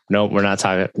 nope, we're not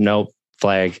talking. Nope,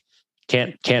 flag.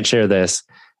 Can't share this.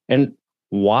 And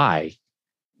why?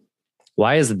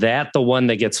 Why is that the one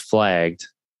that gets flagged,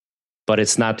 but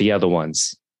it's not the other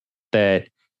ones? That,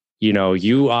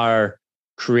 you are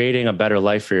creating a better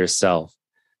life for yourself,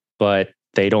 but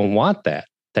they don't want that.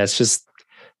 It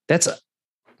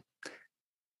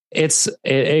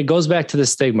goes back to the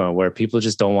stigma where people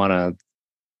just don't want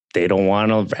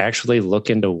to actually look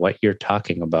into what you're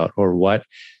talking about, or what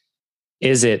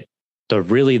is it,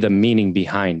 the meaning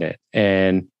behind it.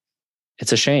 And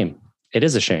it's a shame. It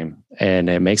is a shame.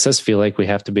 And it makes us feel like we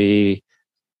have to be,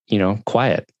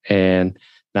 quiet. And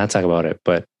not talk about it.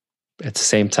 But at the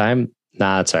same time,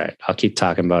 nah, it's all right. I'll keep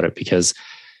talking about it, because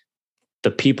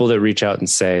the people that reach out and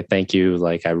say, thank you,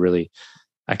 like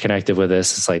I connected with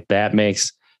this. It's like, that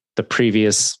makes the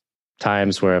previous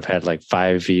times where I've had like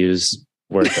 5 views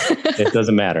worth it. It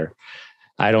doesn't matter.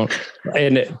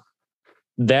 And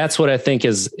that's what I think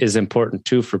is important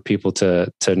too, for people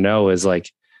to know, is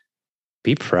like,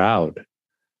 be proud.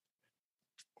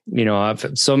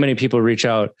 I've so many people reach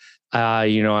out,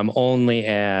 I'm only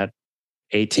at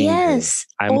 18 days.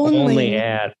 I'm only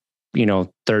at,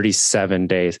 37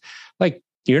 days. Like,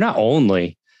 you're not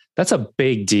only, that's a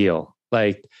big deal.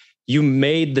 Like, you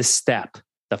made the step,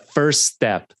 the first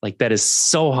step. Like, that is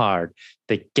so hard.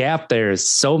 The gap there is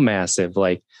so massive.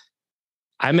 Like,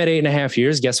 I'm at 8.5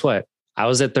 years. Guess what? I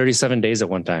was at 37 days at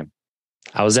one time.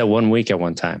 I was at 1 week at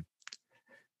one time.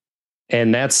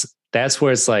 And that's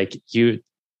where it's like, sometimes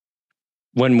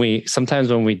when we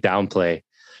downplay,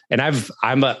 and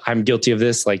I'm guilty of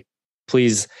this. Like,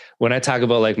 please, when I talk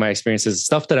about like my experiences,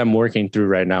 stuff that I'm working through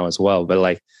right now as well, but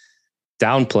like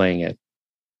downplaying it,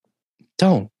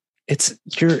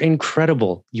 you're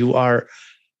incredible. You are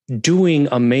doing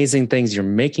amazing things. You're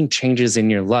making changes in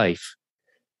your life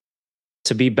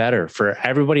to be better for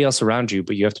everybody else around you,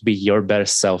 but you have to be your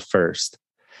best self first.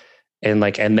 And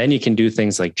then you can do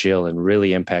things like Jill and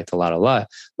really impact a lot of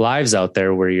lives out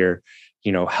there, where you're,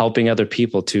 helping other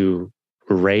people to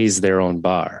raise their own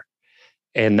bar.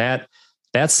 And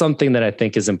that's something that I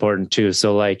think is important too.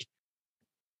 So like,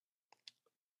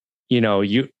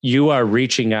 you are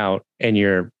reaching out and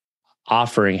you're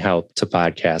offering help to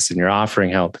podcasts, and you're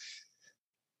offering help.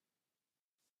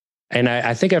 And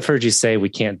I think I've heard you say we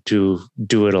can't do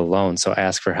it alone, so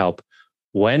ask for help.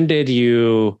 When did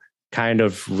you kind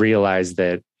of realize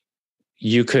that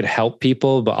you could help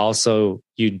people, but also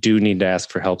you do need to ask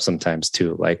for help sometimes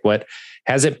too? Like, what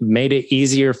has it made it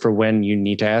easier for when you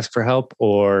need to ask for help?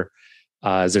 Or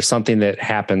is there something that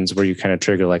happens where you kind of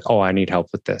trigger like, oh, I need help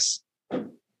with this?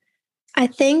 I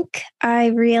think I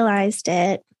realized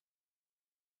it.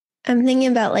 I'm thinking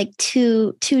about like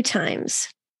two times.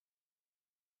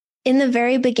 In the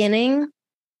very beginning,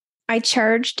 I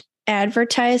charged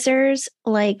advertisers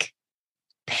like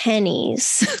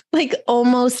pennies, like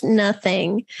almost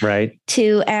nothing, right,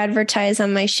 to advertise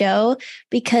on my show,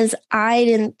 because I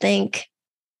didn't think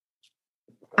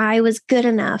I was good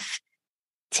enough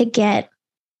to get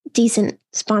decent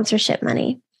sponsorship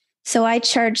money. So I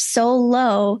charged so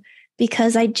low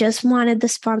because I just wanted the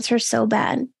sponsor so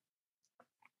bad.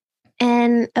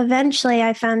 And eventually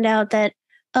I found out that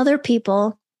other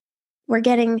people were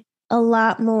getting a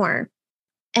lot more.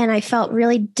 And I felt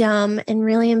really dumb and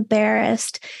really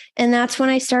embarrassed. And that's when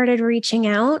I started reaching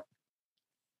out.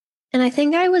 And I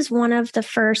think I was one of the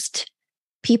first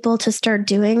people to start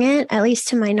doing it, at least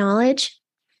to my knowledge.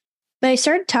 But I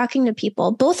started talking to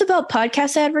people, both about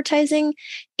podcast advertising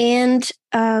and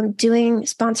doing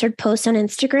sponsored posts on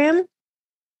Instagram.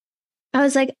 I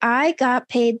was like, I got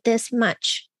paid this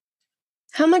much.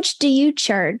 How much do you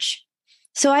charge?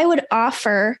 So I would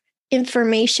offer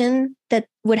information that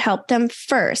would help them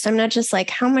first. I'm not just like,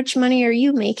 how much money are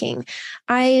you making?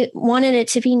 I wanted it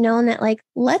to be known that like,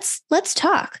 let's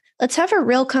talk. Let's have a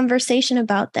real conversation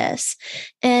about this.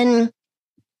 And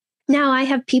now I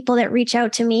have people that reach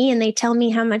out to me and they tell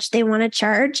me how much they want to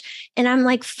charge. And I'm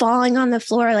like falling on the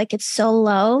floor like it's so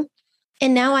low.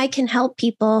 And now I can help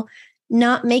people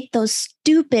not make those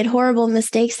stupid, horrible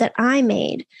mistakes that I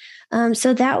made.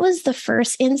 So that was the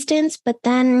first instance. But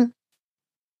then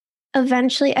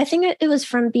eventually, I think it was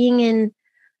from being in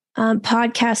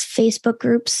podcast Facebook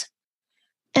groups,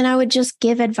 and I would just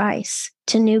give advice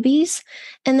to newbies.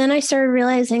 And then I started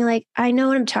realizing like, I know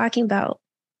what I'm talking about.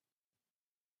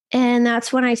 And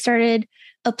that's when I started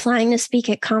applying to speak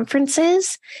at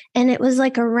conferences. And it was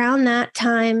like around that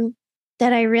time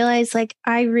that I realized like,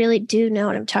 I really do know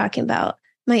what I'm talking about.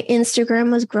 My Instagram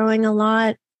was growing a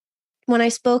lot. When I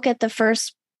spoke at the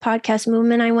first podcast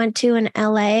movement I went to in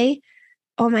LA,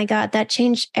 oh my God, that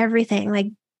changed everything, like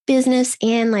business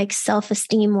and like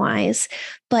self-esteem wise.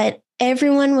 But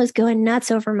everyone was going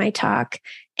nuts over my talk.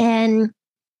 And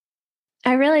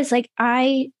I realized like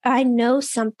I know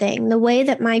something, the way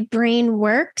that my brain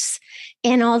works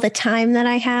and all the time that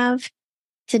I have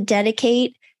to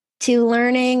dedicate to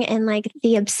learning, and like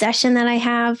the obsession that I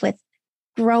have with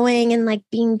growing and like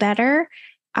being better.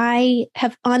 I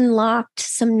have unlocked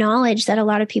some knowledge that a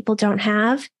lot of people don't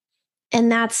have.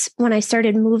 And that's when I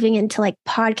started moving into like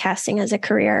podcasting as a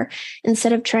career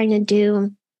instead of trying to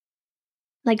do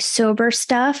like sober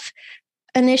stuff.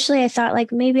 Initially, I thought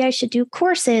like maybe I should do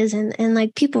courses and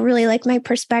like people really like my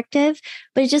perspective,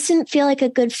 but it just didn't feel like a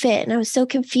good fit. And I was so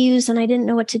confused and I didn't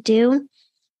know what to do.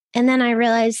 And then I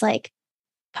realized like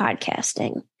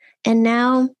podcasting. And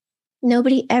now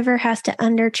nobody ever has to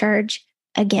undercharge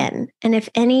again. And if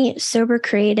any sober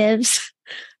creatives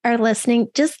are listening,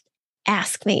 just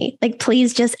ask me. Like,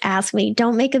 please just ask me.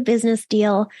 Don't make a business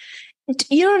deal.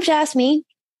 You don't have to ask me.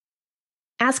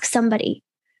 Ask somebody.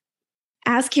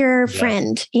 Ask your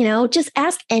friend, just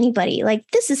ask anybody. Like,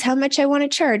 this is how much I want to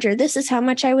charge, or this is how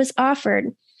much I was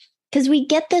offered. Because we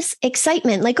get this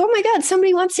excitement, like, oh my God,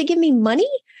 somebody wants to give me money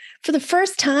for the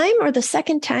first time or the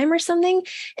second time or something.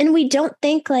 And we don't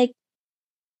think like,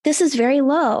 this is very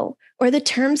low, or the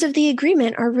terms of the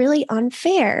agreement are really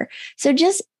unfair. So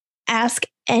just ask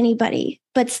anybody,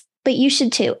 but you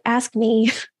should too. Ask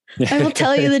me. I will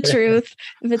tell you the truth.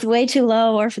 If it's way too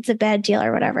low or if it's a bad deal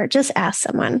or whatever, just ask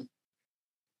someone.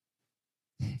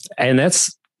 And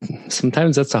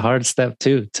sometimes that's a hard step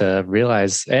too, to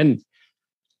realize. And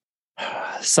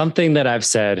something that I've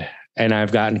said and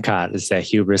I've gotten caught is that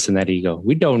hubris and that ego.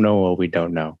 We don't know what we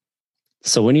don't know.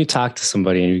 So when you talk to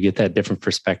somebody and you get that different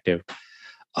perspective,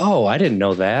 oh, I didn't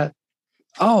know that.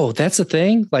 Oh, that's a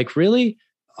thing? Like, really?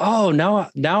 Oh,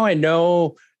 now I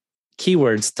know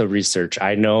keywords to research.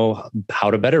 I know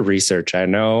how to better research. I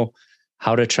know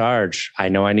how to charge. I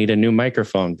know I need a new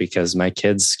microphone because my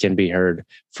kids can be heard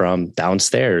from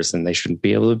downstairs and they shouldn't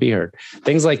be able to be heard.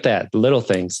 Things like that, little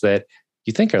things that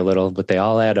you think are little, but they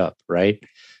all add up, right?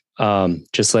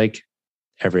 Just like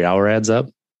every hour adds up,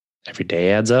 every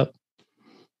day adds up.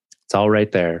 It's all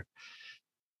right there.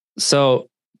 So,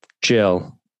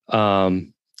 Jill,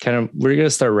 we're going to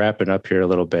start wrapping up here a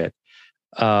little bit.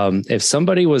 If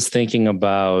somebody was thinking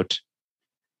about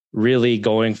really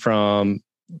going from,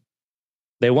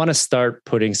 they want to start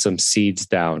putting some seeds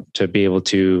down to be able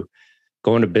to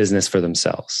go into business for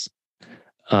themselves,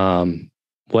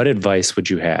 what advice would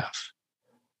you have?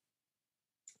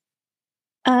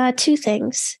 Two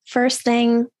things. First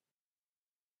thing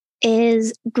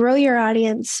is grow your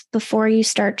audience before you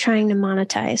start trying to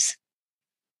monetize.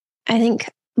 I think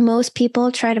most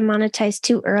people try to monetize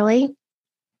too early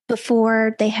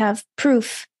before they have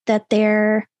proof that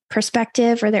their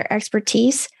perspective or their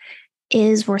expertise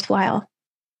is worthwhile.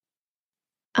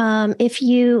 If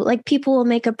you like, people will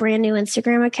make a brand new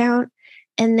Instagram account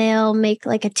and they'll make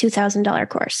like a $2,000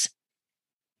 course.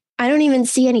 I don't even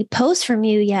see any posts from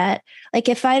you yet. Like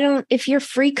if your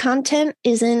free content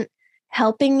isn't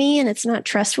helping me and it's not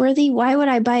trustworthy, why would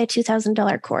I buy a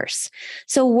 $2,000 course?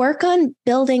 So work on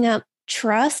building up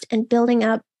trust and building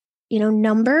up,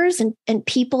 numbers and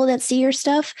people that see your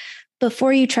stuff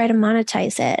before you try to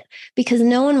monetize it, because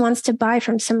no one wants to buy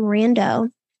from some rando.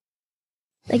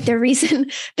 Like the reason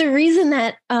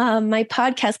that my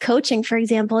podcast coaching, for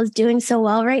example, is doing so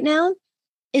well right now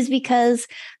is because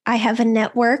I have a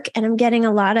network and I'm getting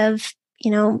a lot of,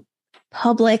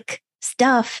 public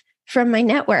stuff from my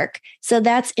network. So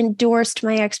that's endorsed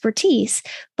my expertise.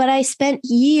 But I spent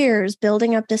years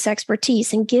building up this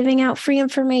expertise and giving out free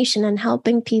information and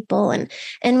helping people.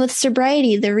 And with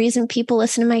sobriety, the reason people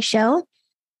listen to my show,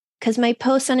 because my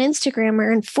posts on Instagram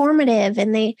are informative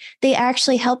and they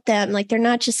actually help them. Like, they're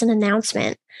not just an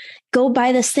announcement. Go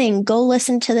buy this thing. Go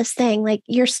listen to this thing. Like,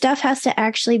 your stuff has to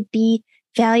actually be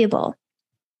valuable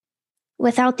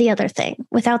without the other thing,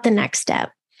 without the next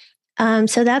step.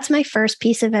 So that's my first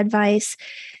piece of advice,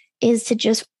 is to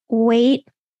just wait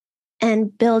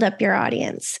and build up your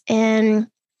audience. And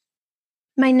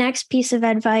my next piece of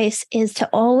advice is to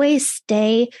always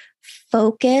stay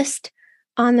focused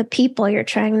on the people you're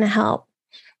trying to help.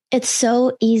 It's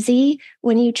so easy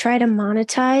when you try to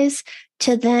monetize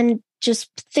to then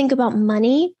just think about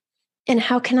money and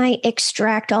how can I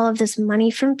extract all of this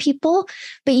money from people?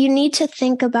 But you need to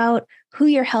think about who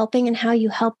you're helping and how you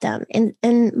help them,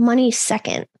 and money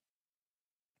second.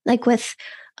 Like with,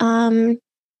 my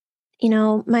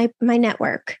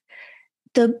network,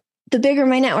 the bigger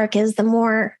my network is, the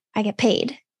more I get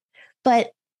paid.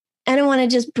 But I don't want to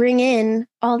just bring in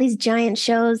all these giant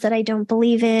shows that I don't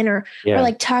believe in or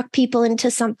like talk people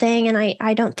into something and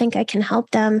I don't think I can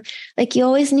help them. Like, you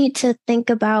always need to think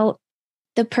about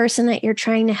the person that you're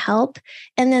trying to help.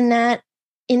 And then that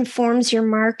informs your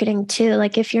marketing too.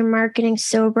 Like, if you're marketing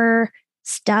sober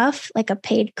stuff, like a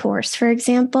paid course, for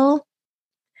example,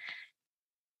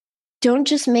 don't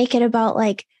just make it about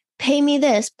like, pay me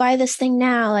this, buy this thing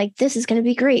now. Like, this is going to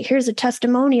be great. Here's a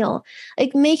testimonial.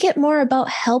 Like, make it more about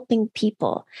helping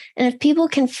people. And if people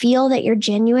can feel that you're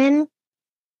genuine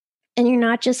and you're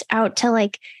not just out to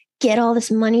like get all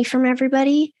this money from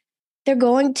everybody, they're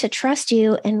going to trust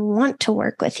you and want to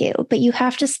work with you. But you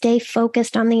have to stay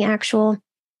focused on the actual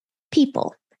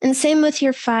people. And same with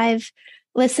your 5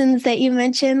 listens that you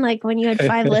mentioned, like when you had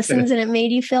 5 listens and it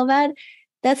made you feel bad.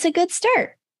 That's a good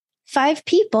start. 5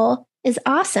 people is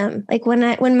awesome. Like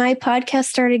when my podcast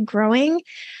started growing,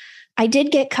 I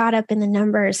did get caught up in the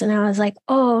numbers and I was like,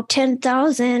 oh,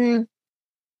 10,000.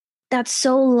 That's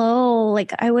so low.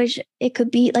 Like I wish it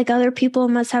could be like other people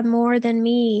must have more than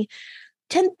me.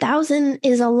 10,000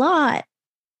 is a lot.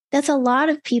 That's a lot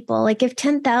of people. Like if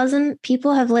 10,000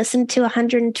 people have listened to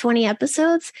 120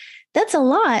 episodes, that's a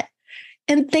lot.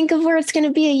 And think of where it's going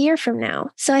to be a year from now.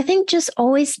 So I think just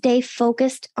always stay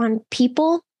focused on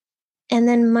people and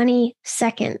then money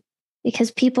second,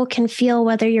 because people can feel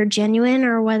whether you're genuine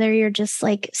or whether you're just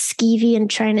like skeevy and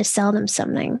trying to sell them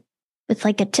something. With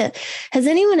like has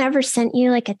anyone ever sent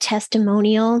you like a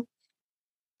testimonial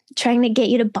trying to get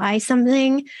you to buy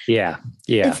something? Yeah.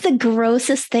 Yeah. It's the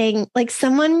grossest thing. Like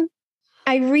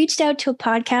I reached out to a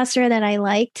podcaster that I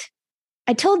liked.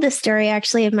 I told this story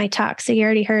actually of my talk, so you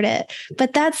already heard it,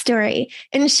 but that story.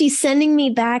 And she's sending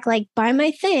me back like, buy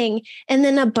my thing. And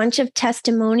then a bunch of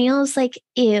testimonials like,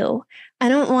 ew, I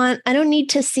don't need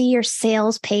to see your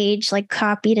sales page like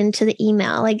copied into the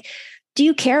email. Like, do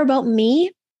you care about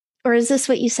me? Or is this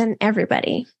what you send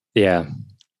everybody? Yeah.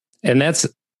 And that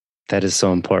is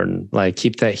so important. Like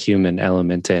keep that human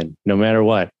element in no matter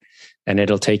what. And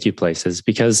it'll take you places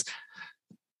because,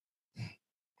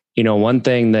 one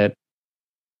thing that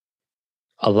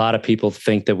a lot of people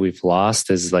think that we've lost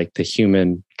is like the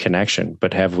human connection,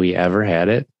 but have we ever had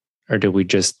it? Or do we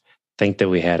just think that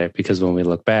we had it? Because when we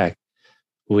look back,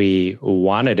 we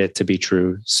wanted it to be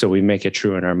true. So we make it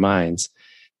true in our minds.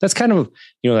 That's kind of,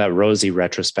 that rosy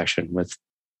retrospection with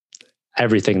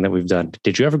everything that we've done.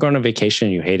 Did you ever go on a vacation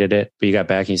and you hated it, but you got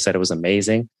back and you said it was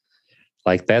amazing?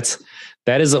 Like that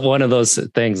is one of those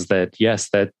things that, yes,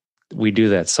 that we do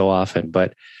that so often,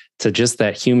 but to just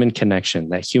that human connection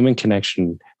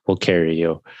will carry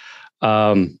you.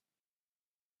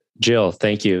 Jill,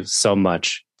 thank you so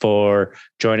much for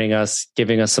joining us,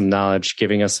 giving us some knowledge,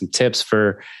 giving us some tips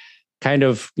for kind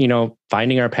of,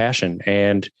 finding our passion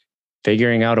and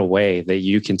figuring out a way that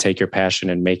you can take your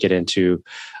passion and make it into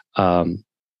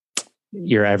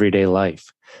your everyday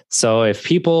life. So if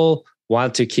people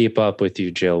want to keep up with you,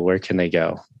 Jill, where can they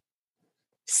go?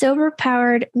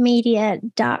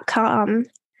 Soberpoweredmedia.com,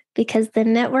 because the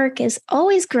network is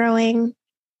always growing.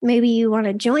 Maybe you want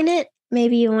to join it.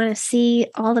 Maybe you want to see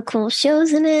all the cool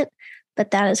shows in it,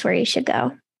 but that is where you should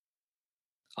go.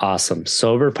 Awesome.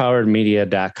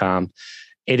 Soberpoweredmedia.com.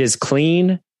 It is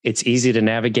clean. It's easy to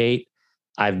navigate.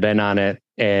 I've been on it,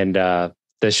 and the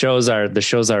shows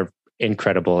are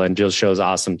incredible, and Jill's show is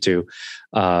awesome too.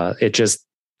 It just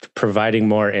providing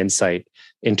more insight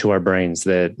into our brains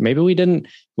that maybe we didn't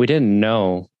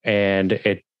know, and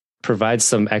it provides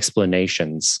some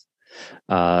explanations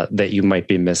that you might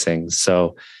be missing.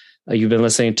 So you've been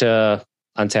listening to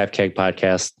Untapped Keg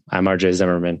Podcast. I'm RJ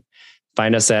Zimmerman.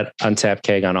 Find us at Untapped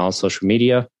Keg on all social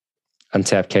media,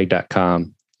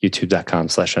 untappedkeg.com,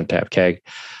 youtube.com/untappedkeg.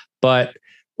 But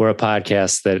we're a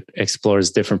podcast that explores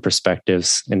different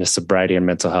perspectives into sobriety and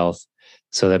mental health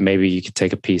so that maybe you can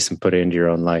take a piece and put it into your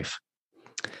own life.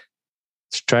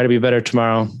 Let's try to be better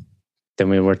tomorrow than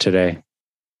we were today.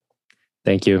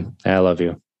 Thank you. I love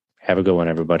you. Have a good one,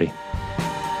 everybody.